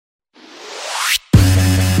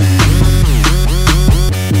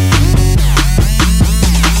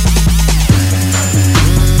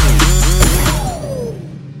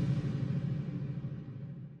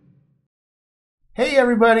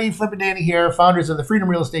everybody, Flip and Danny here, founders of the Freedom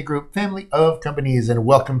Real Estate Group, family of companies, and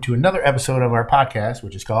welcome to another episode of our podcast,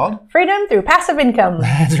 which is called Freedom Through Passive Income.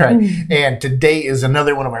 That's right. And today is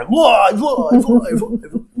another one of our live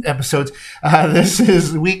episodes. This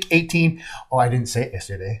is week 18. Oh, I didn't say it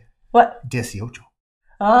yesterday. What? 18.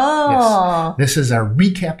 Oh. Yes. This is our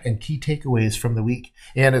recap and key takeaways from the week.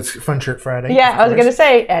 And it's Fun Shirt Friday. Yeah, I was going to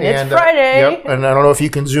say, and it's Friday. Yep. And I don't know if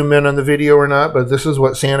you can zoom in on the video or not, but this is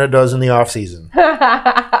what Santa does in the off season.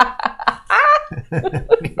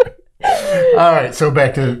 All right, so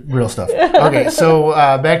back to real stuff. Okay, so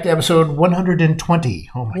back to episode 120.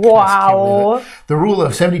 Oh my goodness. Wow. The rule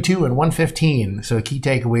of 72 and 115. So key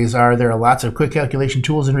takeaways are there are lots of quick calculation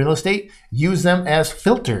tools in real estate. Use them as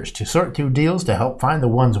filters to sort through deals to help find the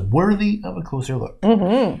ones worthy of a closer look.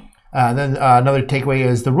 Mm-hmm. Then another takeaway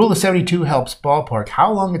is the rule of 72 helps ballpark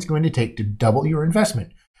how long it's going to take to double your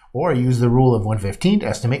investment. Or use the rule of 115 to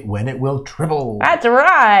estimate when it will triple. That's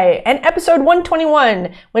right. And episode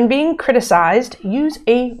 121, when being criticized, use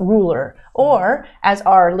a ruler. Or, as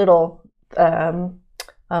our little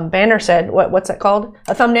banner said, what's that called?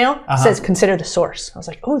 A thumbnail? Says, consider the source. I was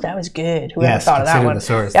like, oh, that was good. Whoever thought of that one?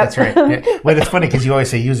 Consider the source. Yep. That's right. Yeah. But it's funny because you always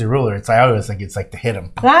say use a ruler. I always think it's like to hit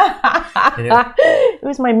them. It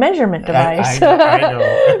was my measurement device. I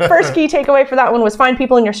know. First key takeaway for that one was find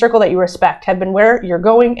people in your circle that you respect, have been where you're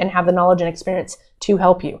going, and have the knowledge and experience to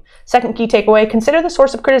help you. Second key takeaway, consider the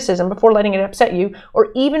source of criticism before letting it upset you,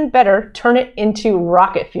 or even better, turn it into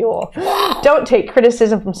rocket fuel. Don't take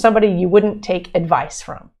criticism from somebody you wouldn't take advice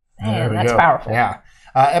from. Man, that's powerful. Yeah.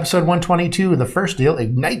 Episode 122, the first deal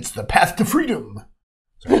ignites the path to freedom.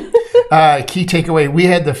 Key takeaway, we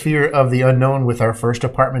had the fear of the unknown with our first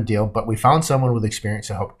apartment deal, but we found someone with experience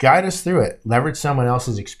to help guide us through it. Leverage someone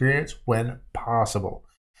else's experience when possible.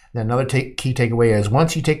 Then another key takeaway is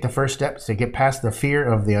once you take the first steps to get past the fear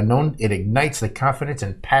of the unknown, it ignites the confidence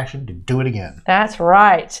and passion to do it again. That's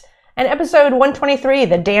right. And episode 123,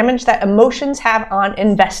 the damage that emotions have on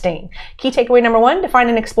investing. Key takeaway number 1, define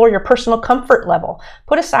and explore your personal comfort level.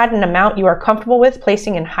 Put aside an amount you are comfortable with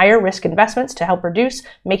placing in higher risk investments to help reduce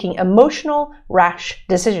making emotional, rash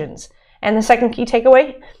decisions. And the second key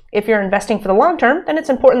takeaway, if you're investing for the long term, then it's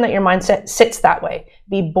important that your mindset sits that way.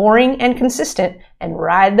 Be boring and consistent and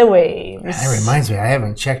ride the waves. That reminds me, I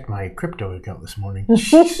haven't checked my crypto account this morning.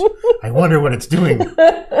 I wonder what it's doing.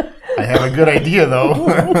 I have a good idea, though.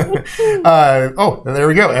 There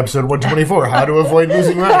we go. Episode 124, how to avoid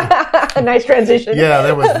losing money. Nice transition. Yeah,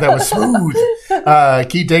 that was smooth.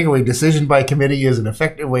 Key takeaway, decision by committee is an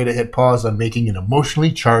effective way to hit pause on making an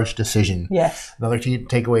emotionally charged decision. Yes. Another key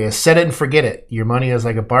takeaway is set it and forget it. Your money is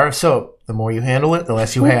like a bar of soap. The more you handle it, the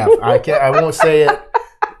less you have. I won't say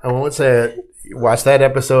it. Watch that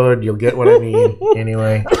episode. You'll get what I mean.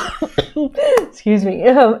 Anyway. Excuse me.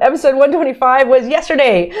 Episode 125 was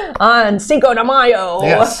yesterday on Cinco de Mayo.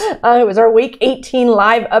 Yes. It was our week 18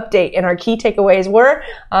 live update, and our key takeaways were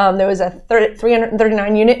there was a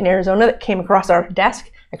 339 unit in Arizona that came across our desk.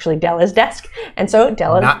 Actually, Della's desk. And so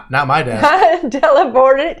Della... Not my desk. Della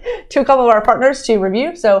forwarded it to a couple of our partners to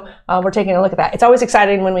review. So we're taking a look at that. It's always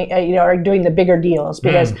exciting when we are doing the bigger deals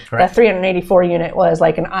because the 384 unit was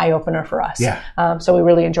like an eye-opener for us. Yeah. So we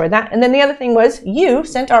really enjoyed that. And then the other thing was you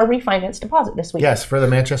sent our refinance deposit this week. Yes, for the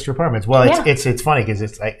Manchester apartments. Well, it's funny because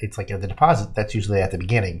it's like the deposit that's usually at the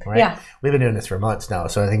beginning, right? Yeah. We've been doing this for months now,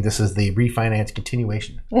 so I think this is the refinance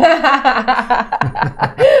continuation. But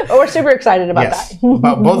we're super excited about that.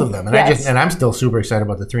 About both of them. And yes. I'm still super excited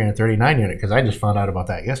about the 339 unit because I just found out about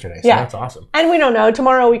that yesterday. So that's awesome. And we don't know.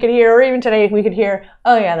 Tomorrow we could hear, or even today we could hear,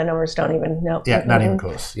 oh yeah, the numbers don't even know. Yeah, not even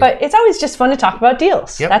close. Yeah. But it's always just fun to talk about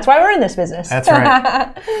deals. Yep. That's why we're in this business. That's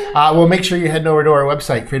right. Well, make sure you head over to our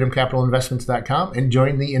website, freedomcapitalinvestments.com, and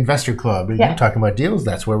join the Investor Club. You're talking about deals.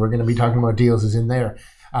 That's where we're going to be talking about deals is in there.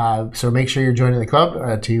 So make sure you're joining the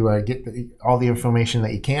club to get all the information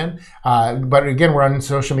that you can. But again, we're on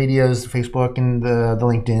social medias, Facebook and the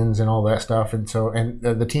LinkedIn's and all that stuff. And so,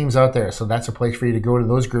 the team's out there. So that's a place for you to go to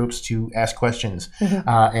those groups to ask questions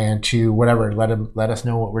and to whatever, let us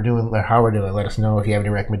know what we're doing, how we're doing. Let us know if you have any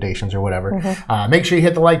recommendations or whatever. Make sure you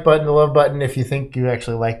hit the like button, the love button if you think you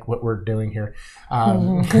actually like what we're doing here.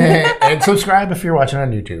 And subscribe if you're watching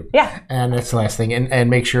on YouTube. Yeah. And that's the last thing. And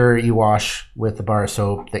make sure you wash with the bar of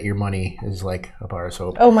soap that your money is like a bar of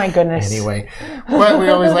soap. Oh my goodness. Anyway, but we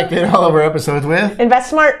always like to end all of our episodes with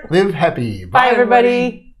invest smart, live happy. Bye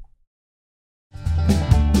everybody.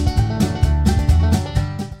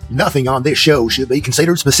 Nothing on this show should be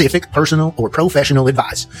considered specific, personal, or professional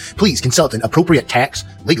advice. Please consult an appropriate tax,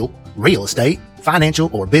 legal, real estate, financial,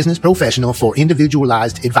 or business professional for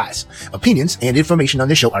individualized advice. Opinions and information on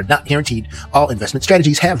this show are not guaranteed. All investment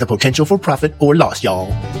strategies have the potential for profit or loss,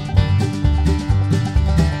 y'all.